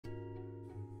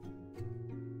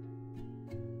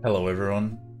Hello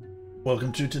everyone,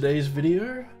 welcome to today's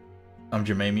video. I'm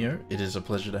Jamamio, it is a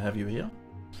pleasure to have you here.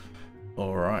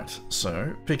 Alright,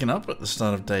 so picking up at the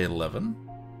start of day 11.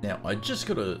 Now I just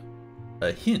got a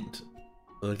hint,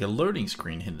 like a loading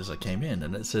screen hint as I came in,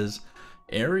 and it says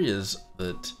areas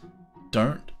that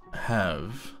don't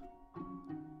have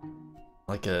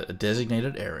like a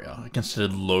designated area are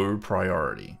considered low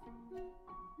priority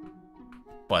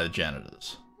by the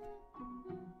janitors.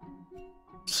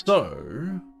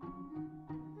 So,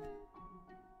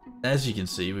 as you can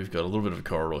see, we've got a little bit of a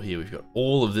corridor here, we've got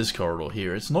all of this corridor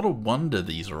here. It's not a wonder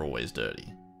these are always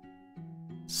dirty.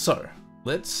 So,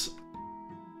 let's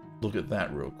look at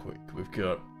that real quick. We've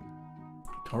got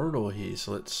a corridor here,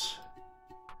 so let's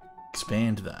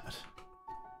expand that.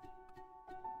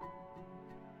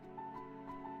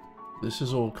 This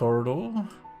is all corridor.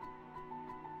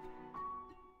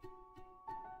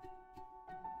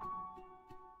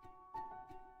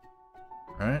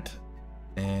 Right,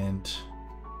 and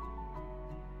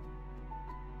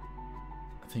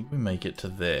I think we make it to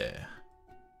there.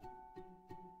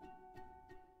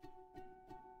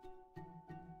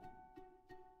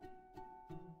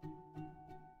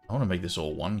 I want to make this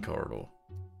all one corridor.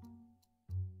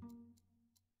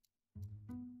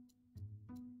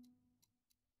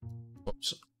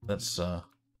 Oops, that's oh,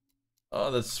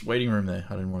 that's waiting room there.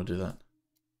 I didn't want to do that.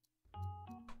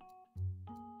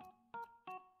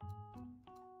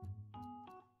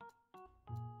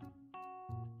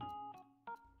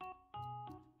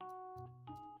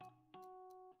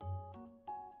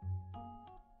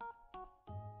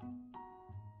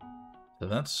 So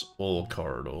that's all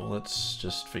corridor. Let's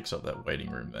just fix up that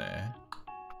waiting room there.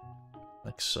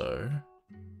 Like so.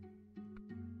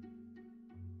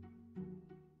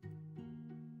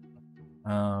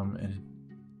 And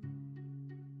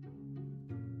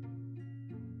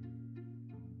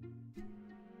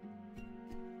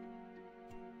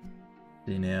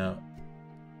see now,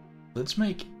 let's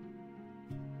make,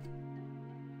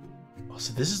 oh,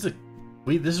 so this is this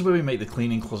is where we make the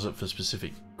cleaning closet for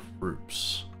specific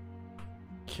groups.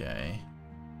 Okay.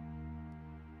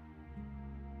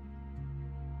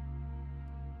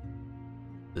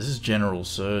 This is general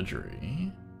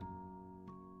surgery.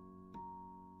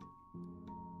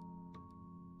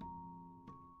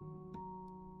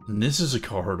 And this is a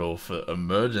corridor for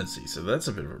emergency, so that's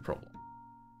a bit of a problem.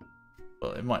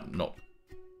 Well, it might not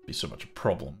be so much a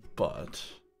problem, but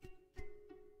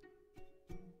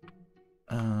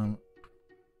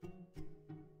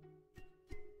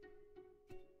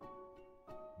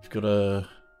we've got to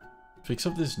fix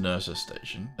up this nurse's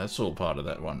station. That's all part of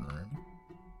that one room.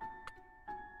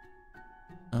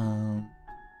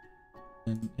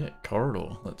 And yeah,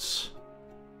 corridor. Let's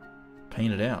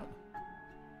paint it out.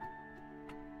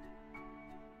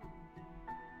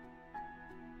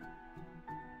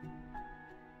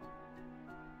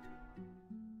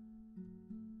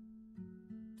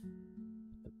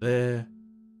 There.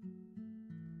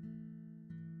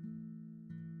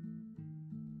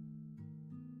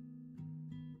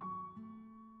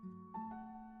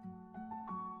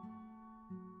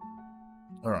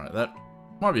 Alright, that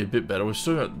might be a bit better. We've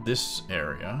still got this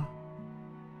area.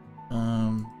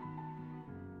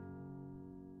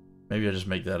 Maybe I just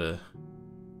make that a...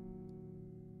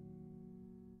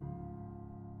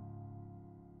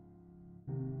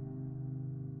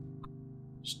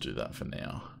 Let's do that for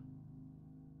now.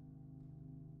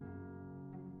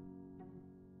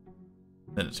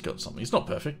 Then it's got something. It's not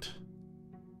perfect,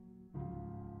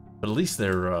 but at least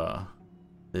they're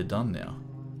done now.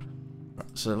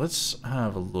 Right, so let's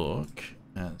have a look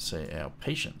at, say, our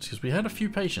patients, because we had a few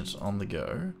patients on the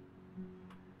go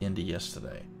into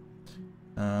yesterday.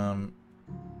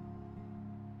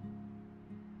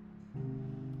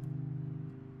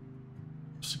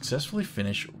 Successfully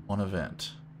finish one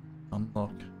event.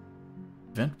 Unlock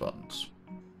event buttons.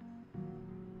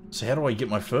 So how do I get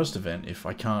my first event if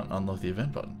I can't unlock the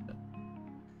event button yet?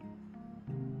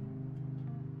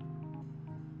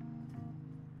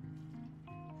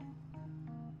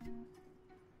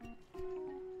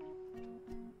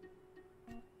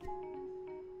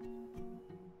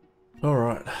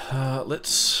 Alright,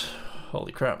 let's...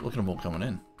 Holy crap, look at them all coming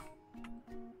in.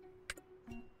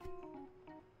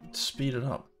 Let's speed it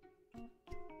up.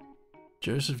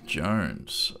 Joseph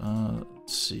Jones.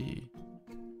 Let's see.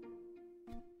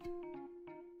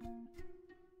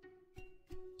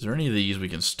 Is there any of these we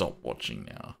can stop watching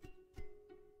now?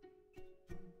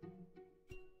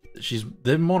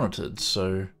 They're monitored,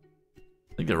 so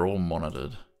I think they're all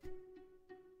monitored.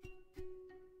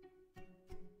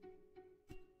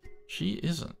 She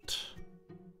isn't.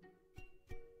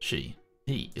 He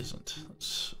isn't.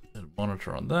 Let's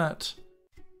monitor on that.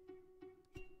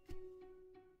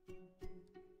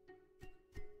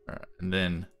 Alright, and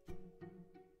then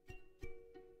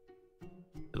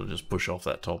it'll just push off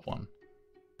that top one.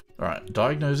 Alright,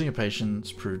 diagnosing a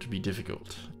patient's proved to be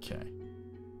difficult. Okay.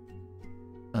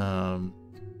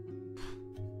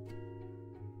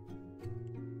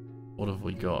 What have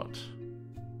we got?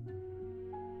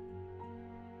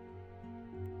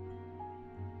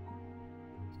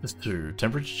 Let's do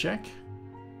temperature check.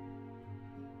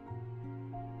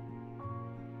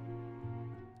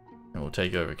 And we'll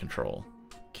take over control.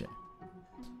 Okay.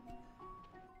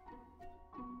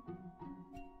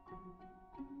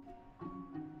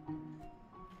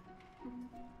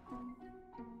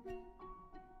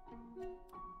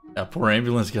 Our poor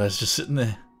ambulance guy's just sitting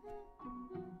there.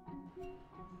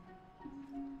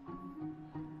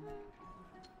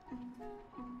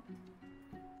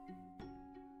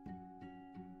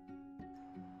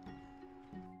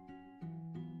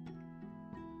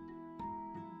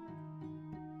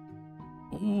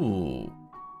 Ooh.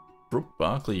 Brooke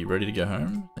Barkley, you ready to go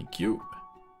home? Thank you.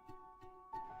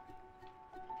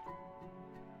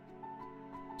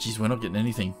 Jeez, we're not getting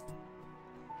anything.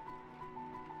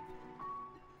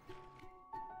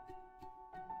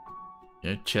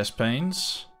 Yeah, chest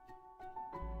pains.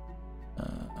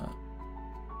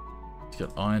 He's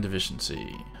got iron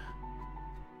deficiency.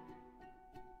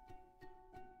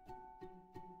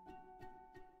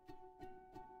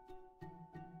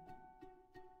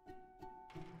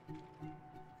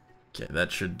 Okay,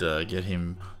 that should get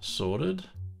him sorted.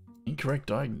 Incorrect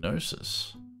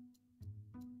diagnosis.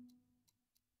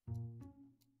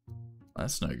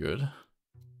 That's no good.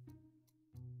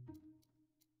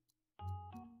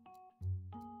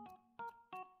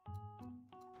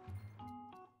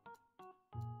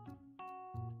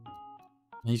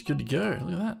 He's good to go.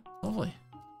 Look at that. Lovely.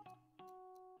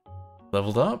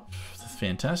 Leveled up.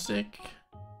 Fantastic.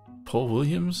 Paul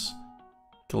Williams.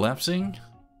 Collapsing.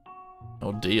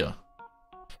 Oh dear.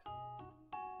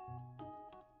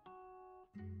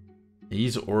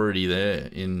 He's already there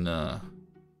in...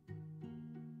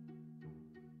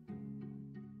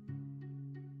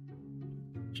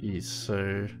 Jeez,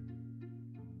 so...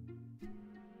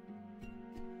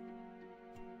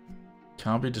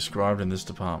 Can't be described in this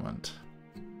department.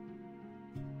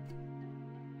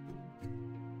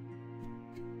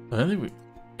 I don't think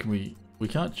we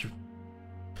can't...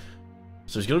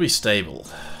 So he's got to be stable.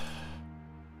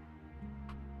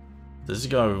 This is a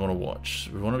guy we want to watch.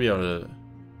 We want to be able to...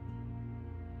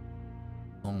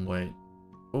 Long wait.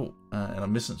 Oh, and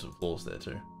I'm missing some floors there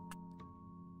too.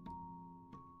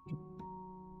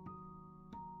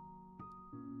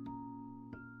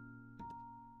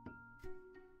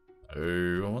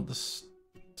 Oh, I want the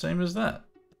same as that.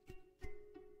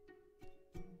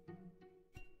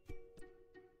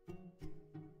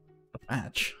 A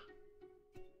match.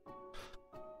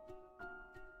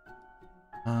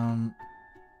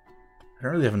 I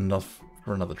don't really have enough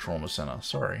for another trauma center.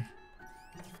 Sorry.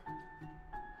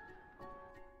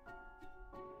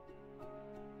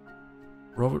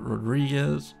 Robert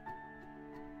Rodriguez.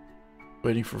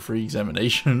 Waiting for free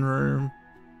examination room.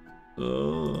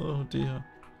 Oh dear.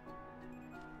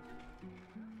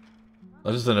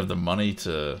 I just don't have the money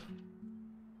to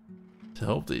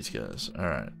help these guys.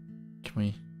 Alright. Can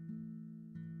we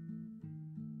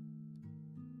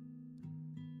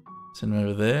send him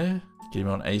over there? Get him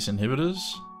on ACE inhibitors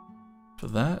for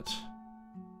that.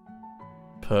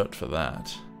 Pert for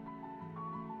that.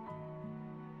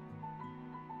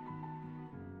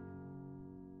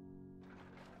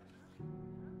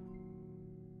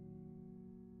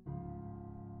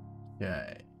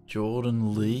 Okay,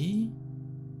 Jordan Lee.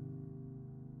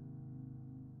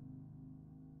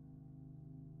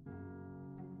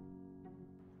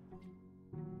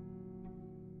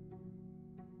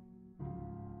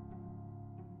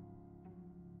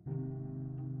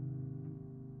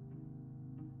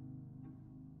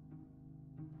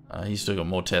 He's still got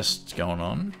more tests going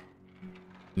on.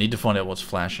 Need to find out what's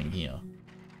flashing here.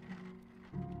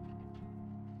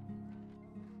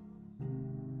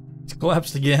 He's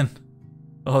collapsed again.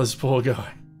 Oh, this poor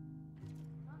guy.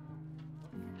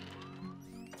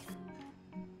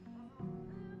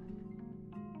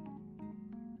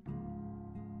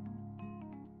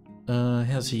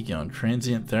 How's he going?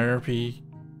 Transient therapy.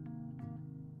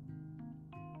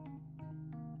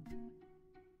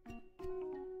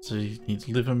 So he needs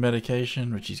liver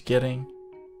medication, which he's getting.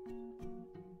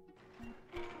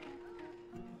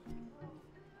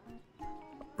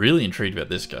 Really intrigued about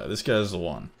this guy. This guy's the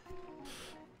one.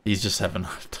 He's just having a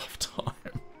tough time.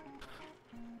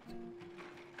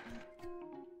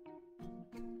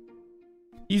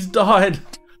 He's died!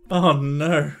 Oh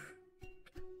no.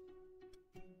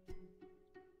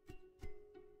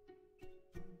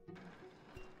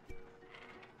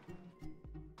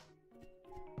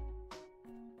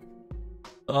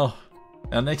 Oh,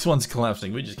 our next one's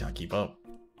collapsing. We just can't keep up.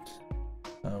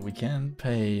 We can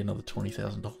pay another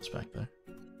 $20,000 back though.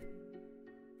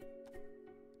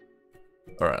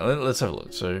 Alright, let's have a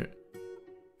look. So,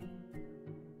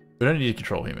 we don't need to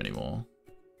control him anymore.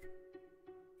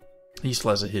 He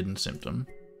still has a hidden symptom.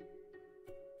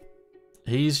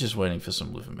 He's just waiting for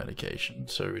some liver medication,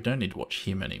 so we don't need to watch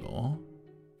him anymore.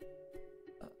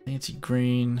 Nancy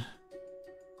Green.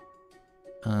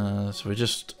 So we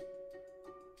just...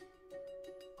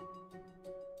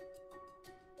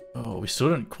 Oh, we still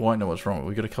don't quite know what's wrong.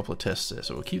 We've got a couple of tests there,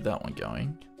 so we'll keep that one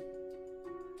going.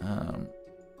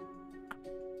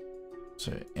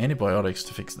 So antibiotics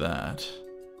to fix that.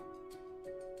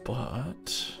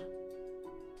 But...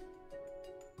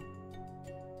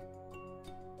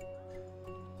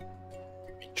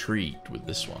 intrigued with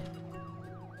this one.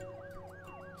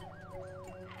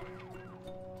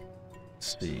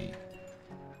 Let's see.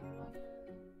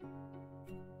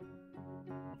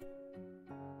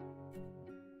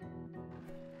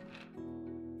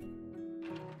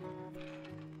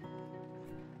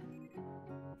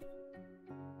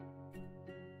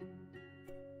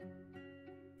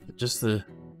 Just the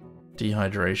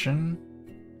dehydration,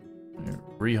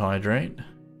 rehydrate,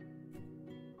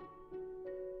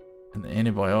 and the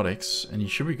antibiotics, and you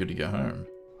should be good to go home.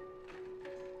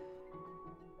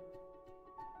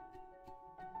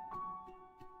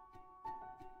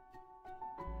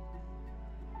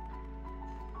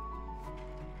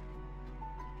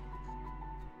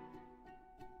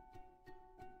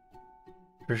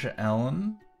 Trisha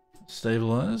Allen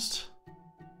stabilized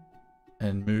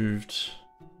and moved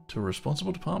to a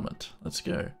responsible department. Let's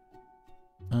go.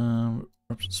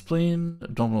 Ruptured spleen,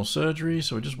 abdominal surgery,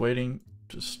 so we're just waiting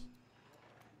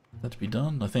that to be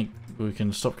done. I think we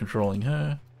can stop controlling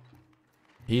her.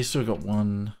 He's still got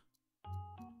one.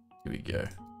 Here we go.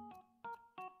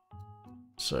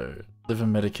 So, liver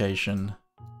medication.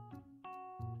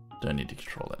 Don't need to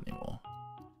control that anymore.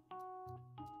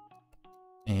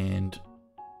 And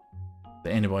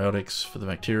the antibiotics for the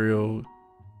bacterial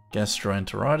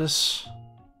gastroenteritis.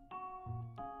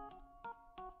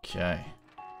 Okay.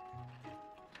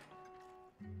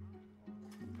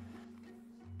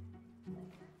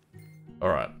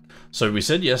 Alright. So we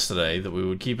said yesterday that we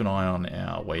would keep an eye on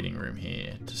our waiting room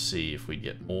here to see if we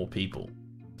get more people.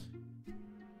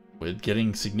 We're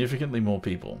getting significantly more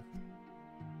people.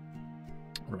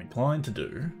 What I'm inclined to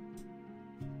do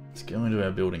is go into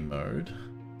our building mode.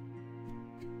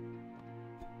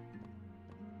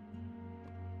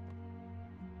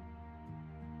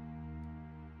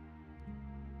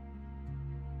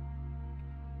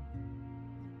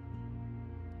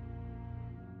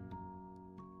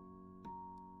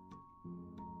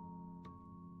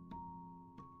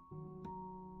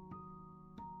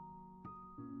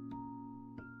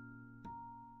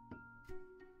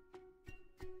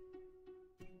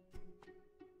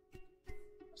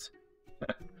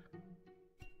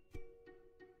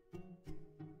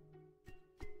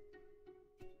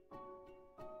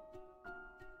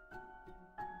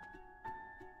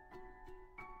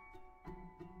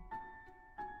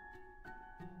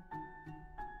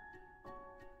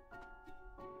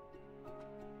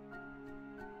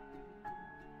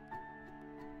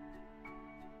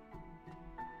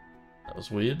 That was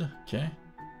weird. Okay.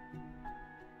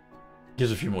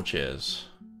 Gives a few more chairs.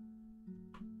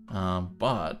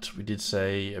 But we did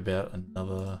say about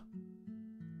another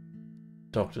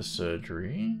doctor's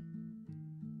surgery.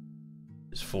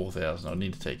 It's 4,000. I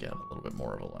need to take out a little bit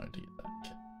more of a loan to get that.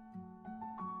 Okay.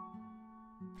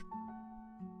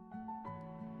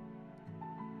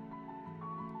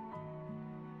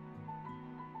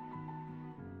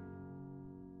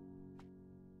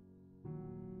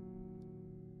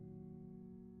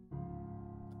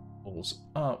 Balls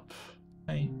up.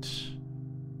 8.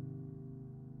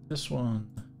 This one.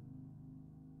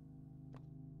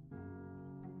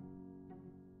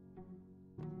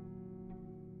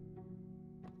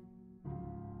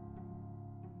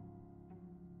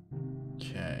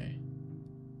 Okay.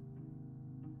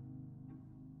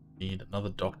 Need another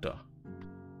doctor.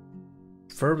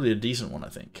 Preferably a decent one, I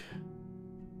think.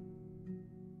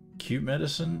 Acute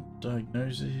medicine,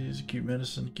 diagnosis, acute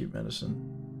medicine, acute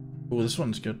medicine. Oh, this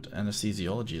one's got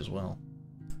anesthesiology as well.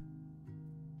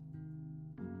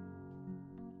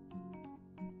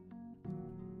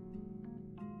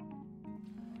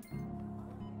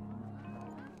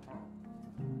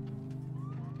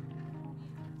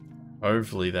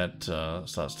 Hopefully that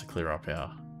starts to clear up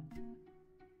our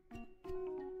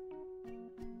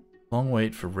long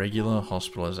wait for regular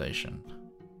hospitalization.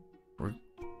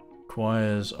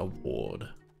 Requires a ward.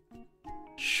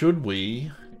 Should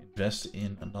we invest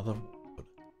in another ward?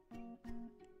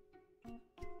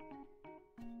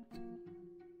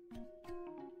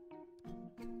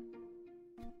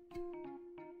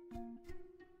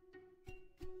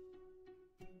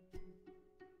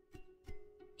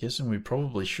 Guessing we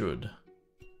probably should.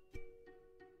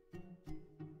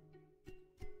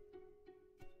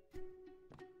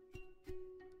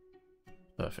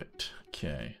 Perfect.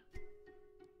 Okay.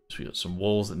 So we got some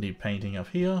walls that need painting up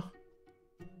here.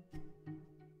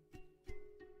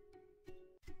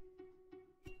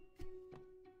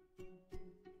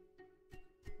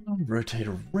 I'll rotate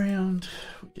around.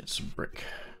 We get some brick.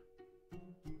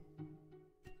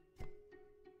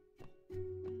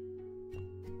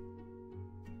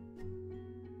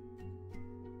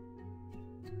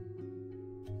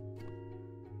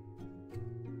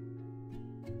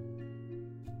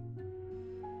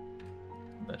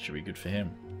 That should be good for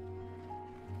him.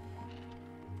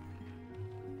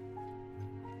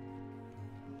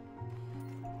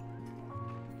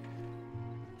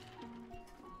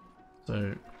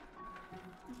 So,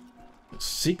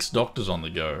 6 doctors on the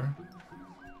go.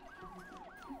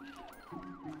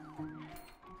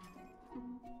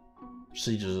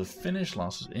 Procedures are finished.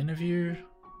 Last interview.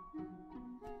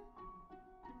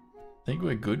 I think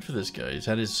we're good for this guy. He's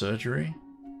had his surgery.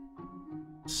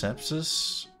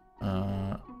 Sepsis.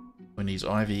 We need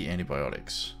IV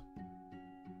antibiotics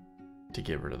to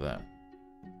get rid of that.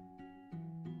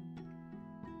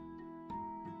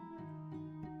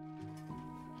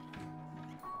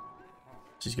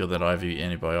 He's got that IV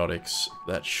antibiotics.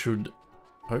 That should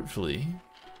hopefully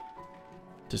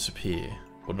disappear.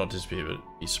 Well, not disappear, but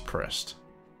be suppressed.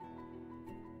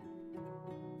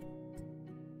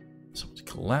 Someone's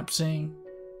collapsing.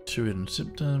 2 hidden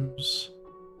symptoms.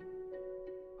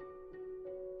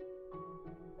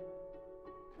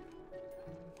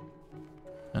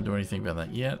 Can't do anything about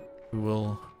that yet. We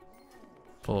will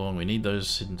follow on. We need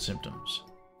those hidden symptoms.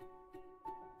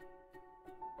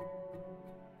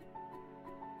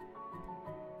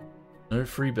 No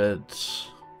free beds.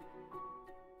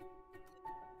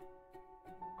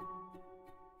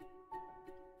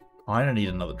 I don't need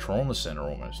another trauma center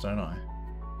almost, don't I?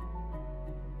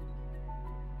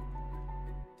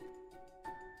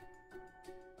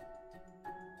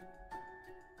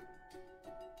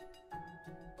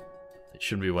 It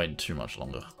shouldn't be waiting too much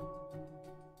longer.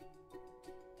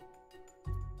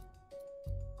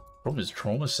 Problem is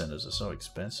trauma centers are so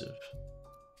expensive.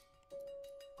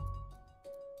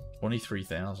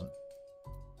 23,000.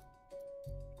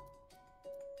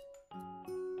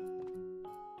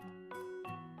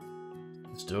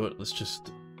 Let's do it. Let's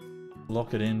just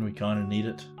lock it in. We kind of need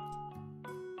it.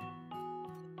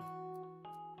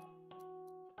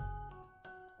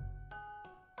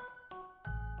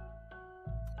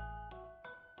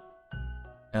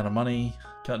 Out of money.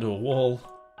 Can't do a wall.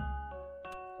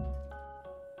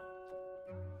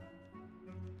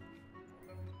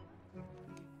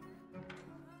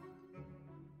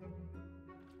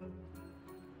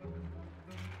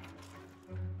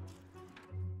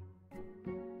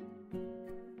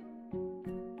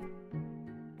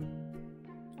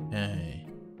 Okay.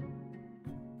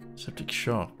 Septic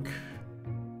shock.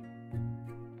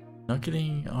 Not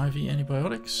getting IV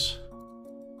antibiotics.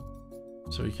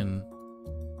 So we can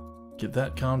get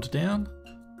that calmed down.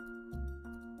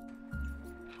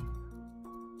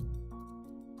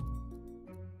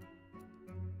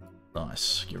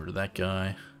 Nice. Get rid of that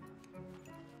guy.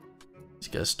 This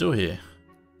guy's still here.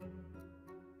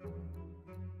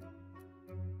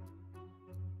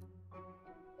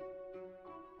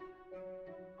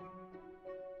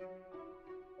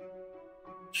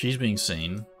 She's being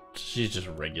seen. She's just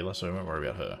regular, so I won't worry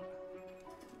about her.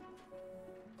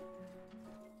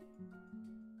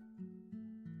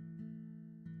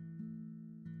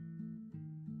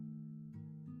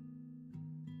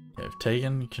 Okay, I've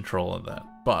taken control of that,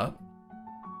 but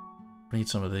I need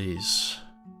some of these.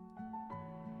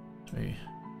 So we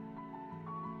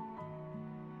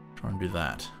try and do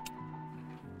that.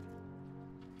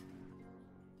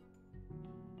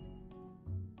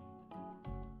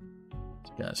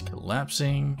 Guy's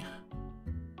collapsing.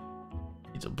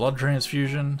 Needs a blood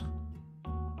transfusion.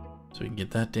 So we can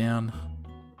get that down.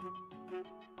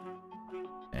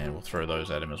 And we'll throw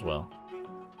those at him as well.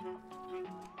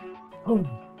 Oh.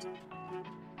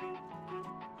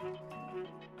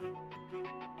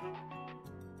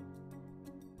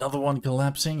 Another one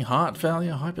collapsing. Heart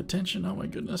failure, hypertension. Oh my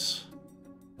goodness.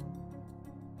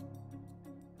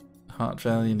 Heart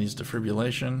failure needs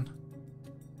defibrillation.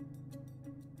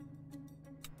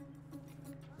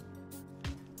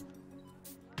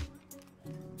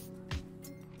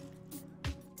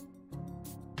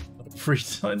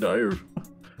 Freeze, I know.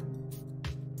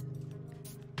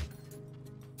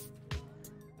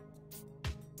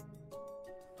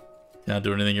 Can't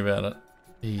do anything about it.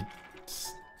 He...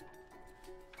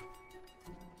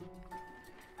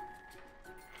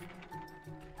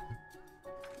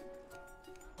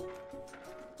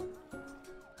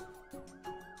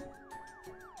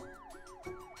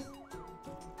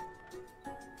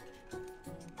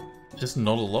 Just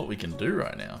not a lot we can do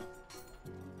right now.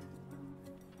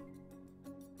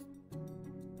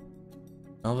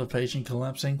 Another patient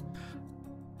collapsing.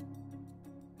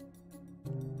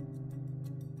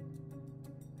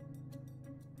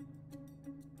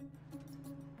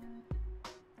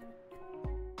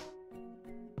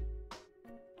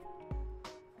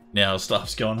 Now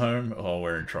staff's gone home. Oh,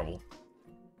 we're in trouble.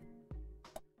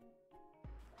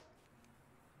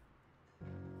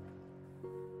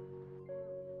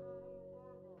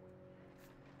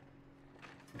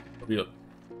 We got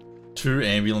 2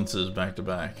 ambulances back to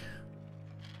back.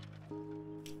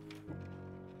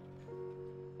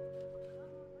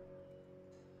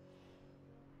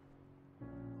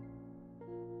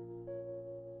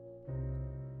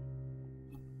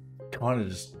 Kinda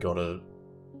just gotta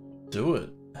do it.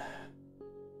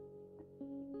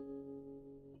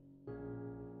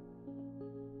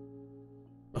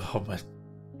 Oh, my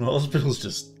hospital's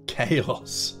just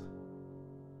chaos.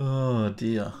 Oh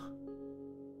dear.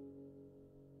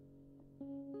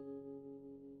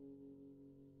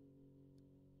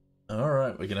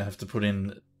 Alright, we're gonna have to put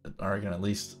in, I reckon, at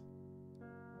least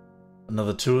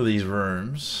another 2 of these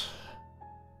rooms.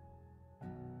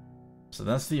 So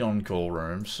that's the on-call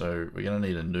room, so we're gonna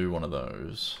need a new one of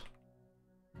those.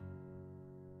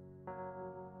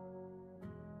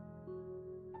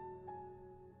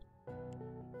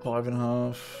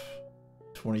 $5.5,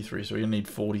 23, so we're gonna need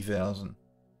 40,000.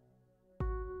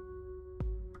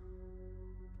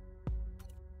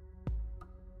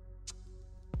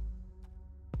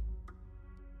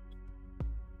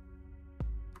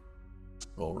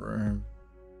 Room.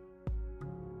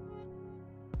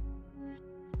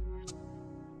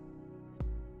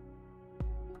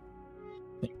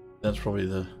 I think that's probably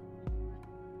the...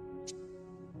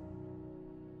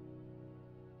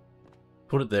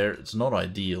 Put it there, it's not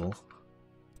ideal.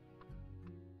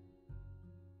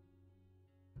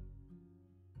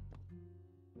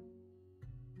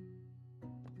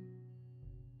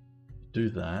 Do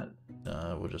that,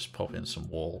 we'll just pop in some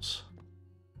walls.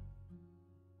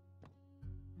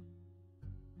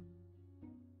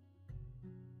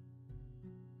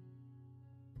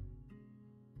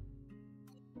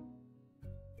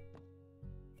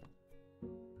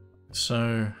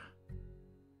 So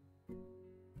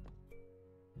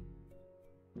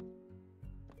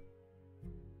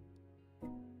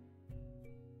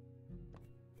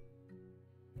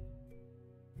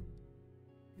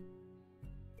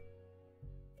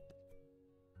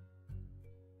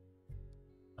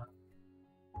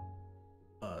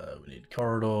we need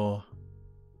corridor.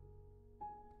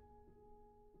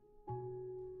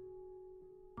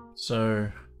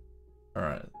 So, all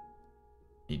right,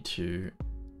 need to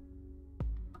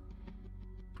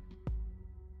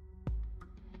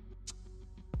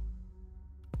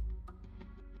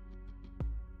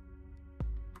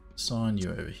assign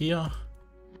you over here.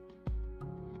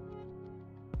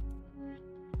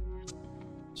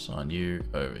 Assign you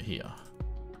over here.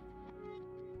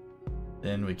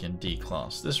 Then we can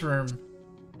declass this room.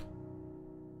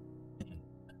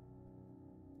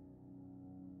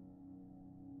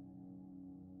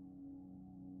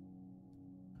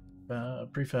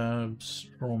 Prefabs,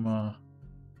 trauma.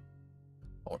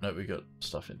 Oh no, we got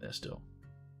stuff in there still.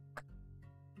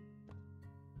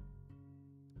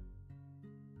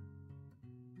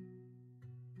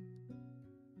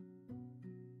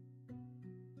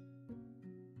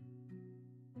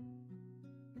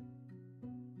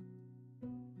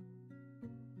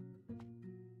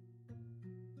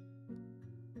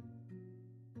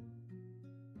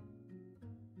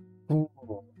 Ooh.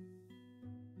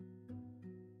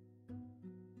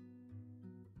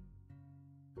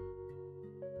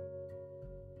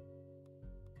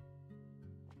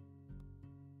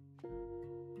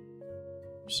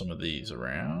 Some of these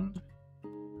around.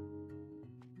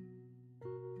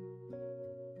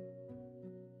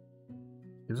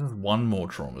 Gives us one more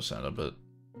trauma center, but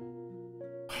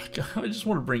I just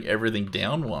want to bring everything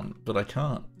down one, but I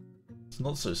can't. It's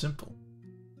not so simple.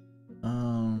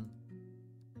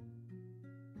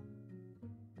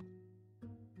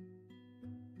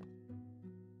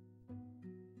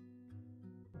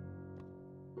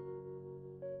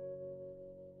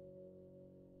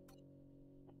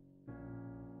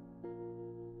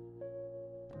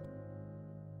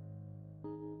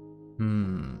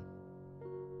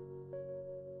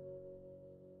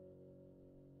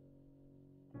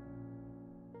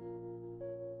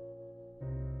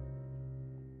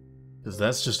 Because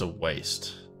that's just a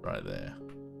waste right there.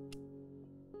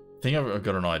 I think I've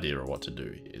got an idea of what to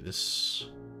do here. This...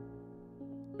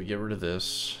 We get rid of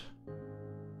this.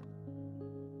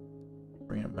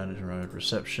 Bring up manager mode,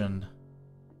 reception.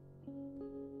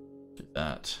 Do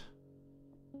that.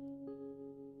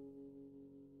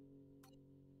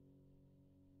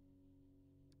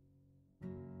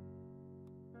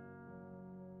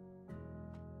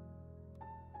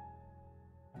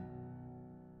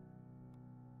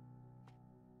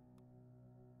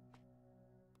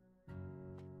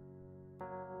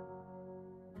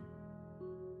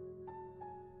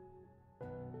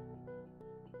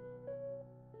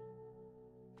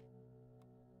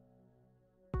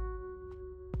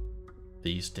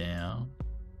 These down.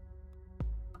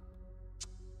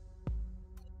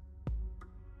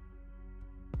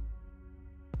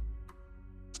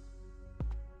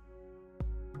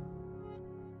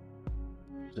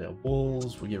 There's our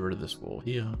walls. We'll get rid of this wall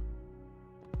here.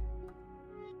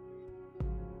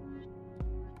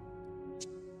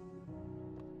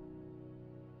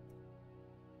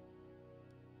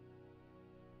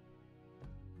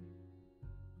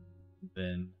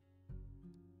 Then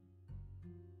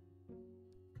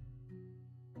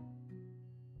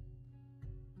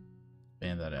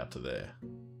expand that out to there.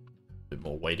 Bit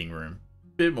more waiting room.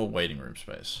 Bit more waiting room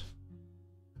space.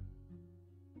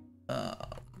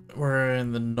 We're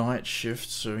in the night shift,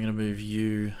 so we're going to move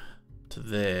you to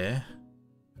there.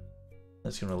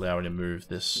 That's going to allow me to move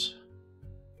this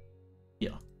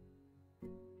here.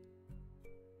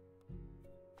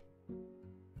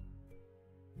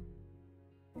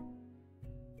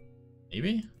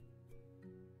 Maybe?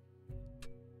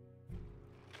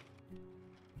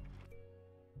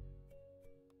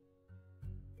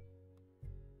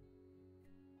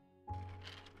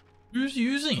 Who's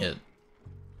using it?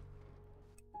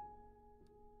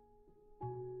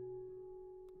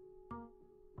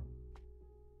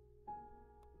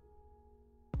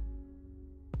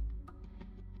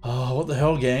 Oh, what the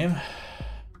hell, game?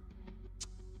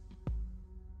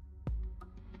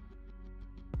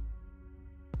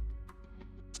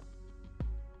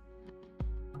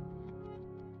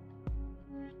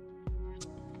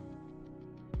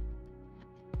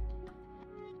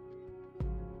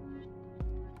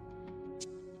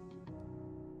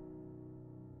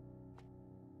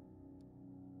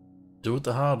 Do it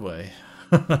the hard way.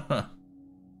 Alright,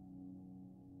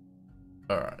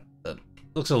 that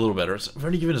looks a little better. I've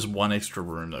only given us one extra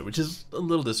room though, which is a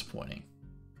little disappointing.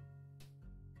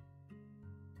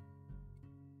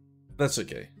 That's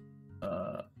okay.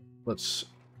 Let's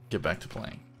get back to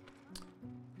playing.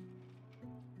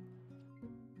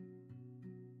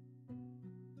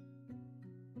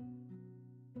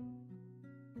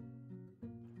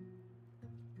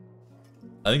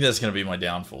 I think that's going to be my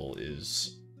downfall,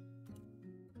 is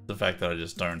the fact that I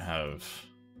just don't have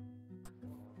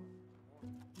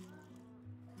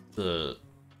the...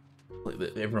 like,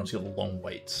 everyone's got long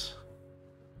waits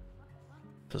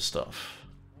for stuff.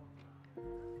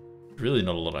 Really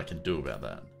not a lot I can do about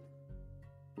that.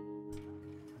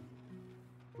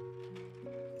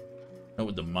 Not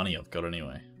with the money I've got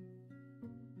anyway.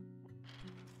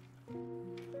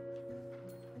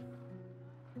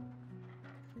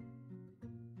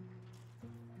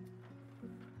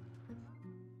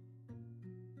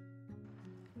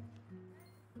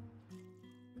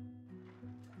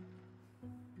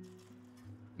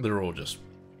 They're all just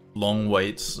long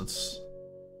waits, that's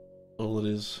all it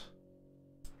is.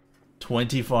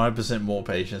 25% more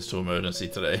patients to emergency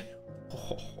today.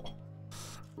 Oh.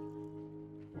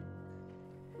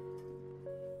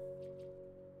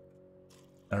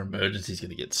 Our emergency's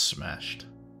gonna get smashed.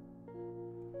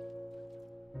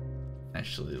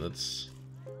 Actually, let's...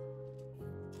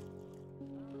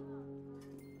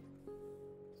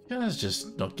 this guy's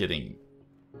just not getting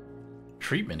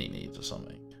treatment he needs or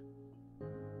something.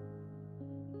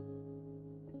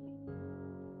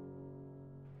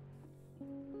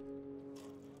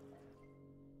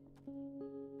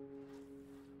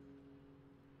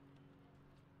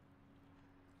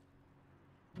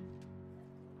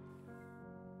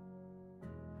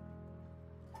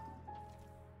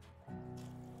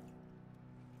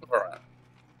 Alright.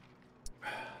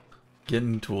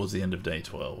 Getting towards the end of day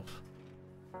 12.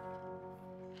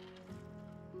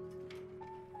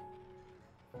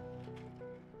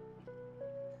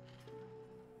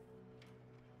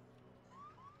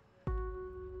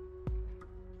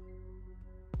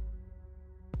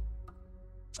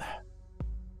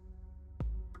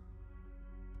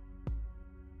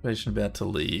 Patient about to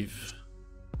leave.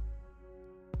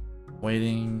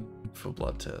 Waiting for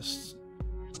blood tests.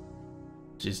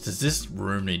 Jeez, does this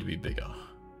room need to be bigger?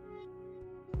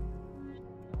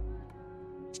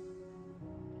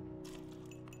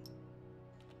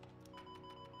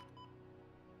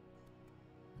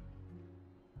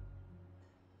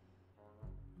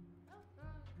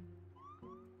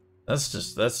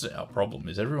 That's our problem,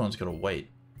 is everyone's got to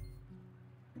wait.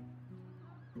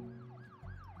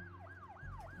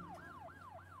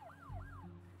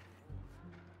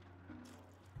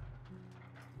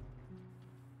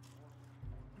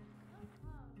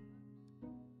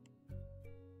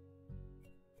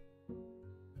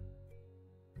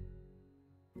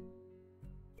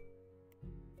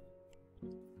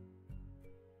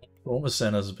 Trauma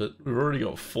centers, but we've already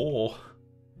got 4.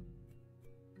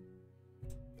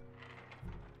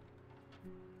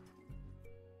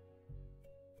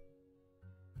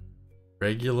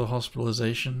 Regular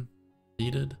hospitalization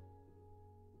needed.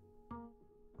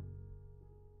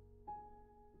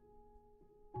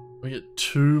 We get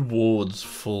 2 wards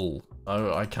full.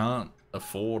 Oh, I can't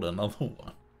afford another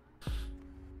one.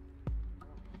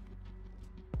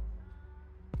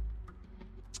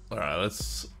 Alright,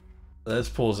 let's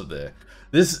pause it there.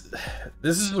 This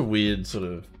is a weird sort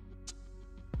of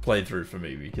playthrough for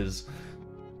me because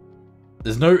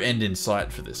there's no end in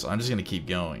sight for this. I'm just gonna keep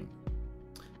going.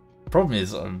 Problem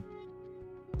is, I'm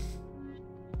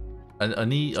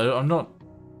not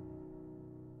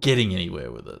getting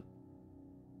anywhere with it.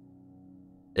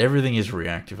 Everything is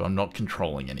reactive. I'm not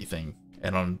controlling anything,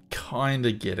 and I'm kind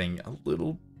of getting a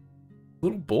little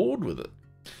bored with it.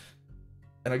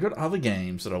 And I got other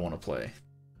games that I want to play.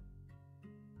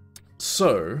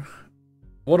 So,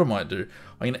 what I might do,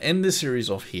 I'm going to end this series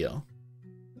off here.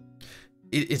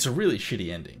 It's a really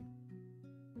shitty ending.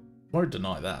 Won't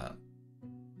deny that.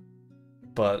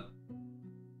 But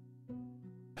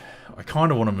I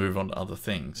kind of want to move on to other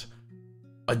things.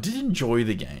 I did enjoy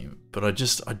the game, but I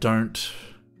don't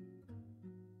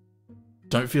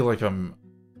feel like I'm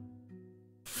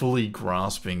fully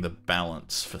grasping the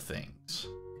balance for things.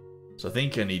 So I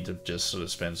think I need to just sort of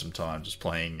spend some time just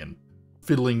playing and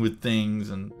fiddling with things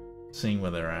and seeing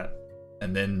where they're at,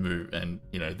 and then move, and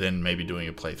then maybe doing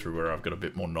a playthrough where I've got a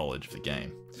bit more knowledge of the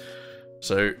game.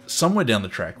 So somewhere down the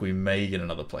track we may get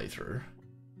another playthrough,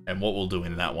 and what we'll do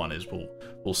in that one is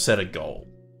we'll set a goal.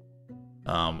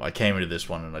 I came into this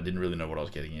one and I didn't really know what I was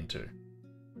getting into,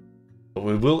 but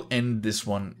we will end this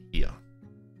one here.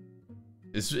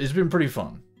 It's been pretty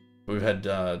fun. We've had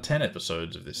 10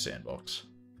 episodes of this sandbox.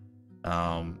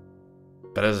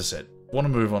 But as I said, want to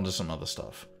move on to some other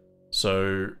stuff.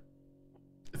 So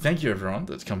thank you everyone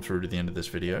that's come through to the end of this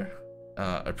video.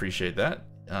 I appreciate that.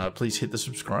 Please hit the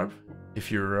subscribe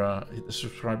if you're hit the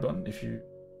subscribe button if you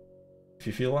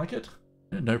feel like it.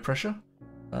 No pressure.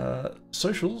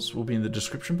 Socials will be in the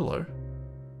description below,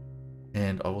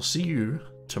 and I will see you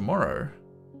tomorrow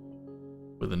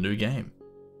with a new game.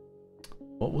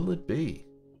 What will it be?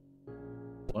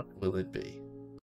 What will it be?